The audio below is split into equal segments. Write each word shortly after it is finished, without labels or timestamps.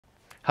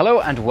Hello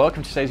and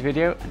welcome to today's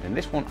video, and in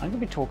this one I'm going to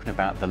be talking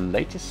about the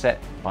latest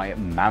set by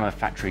Mammoth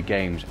Factory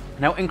games.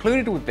 Now,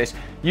 included with this,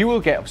 you will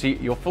get obviously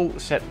your full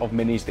set of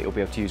minis that you'll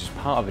be able to use as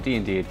part of a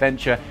D&D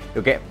adventure.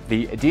 You'll get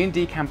the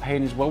D&D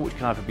campaign as well, which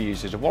can either be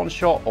used as a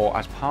one-shot or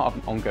as part of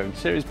an ongoing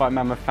series by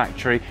Mammoth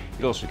Factory.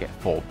 You'll also get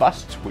 4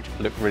 busts, which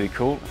look really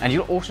cool, and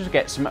you'll also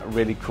get some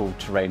really cool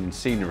terrain and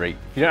scenery.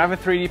 If you don't have a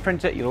 3D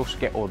printer, you'll also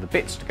get all the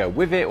bits to go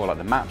with it, or like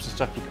the maps and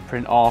stuff you can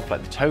print off,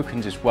 like the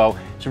tokens as well.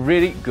 It's a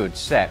really good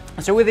set.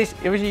 And so with this,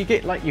 you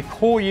get like your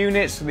core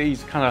units,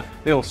 these kind of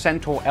little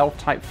centaur elf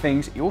type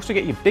things. You also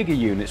get your bigger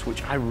units,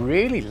 which I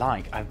really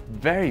like. I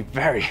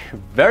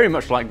very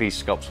much like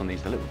these sculpts on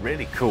these. They look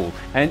really cool.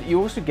 And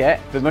you also get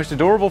the most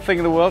adorable thing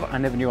in the world I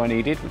never knew I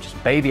needed, which is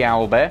Baby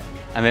Owlbear,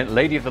 and then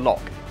Lady of the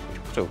Lock,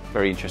 which is also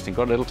very interesting.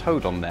 Got a little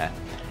toad on there.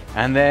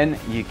 And then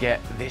you get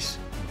this,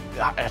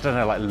 I don't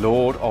know, like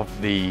Lord of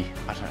the,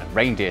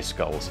 reindeer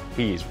skulls.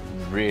 He is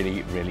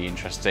really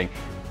interesting.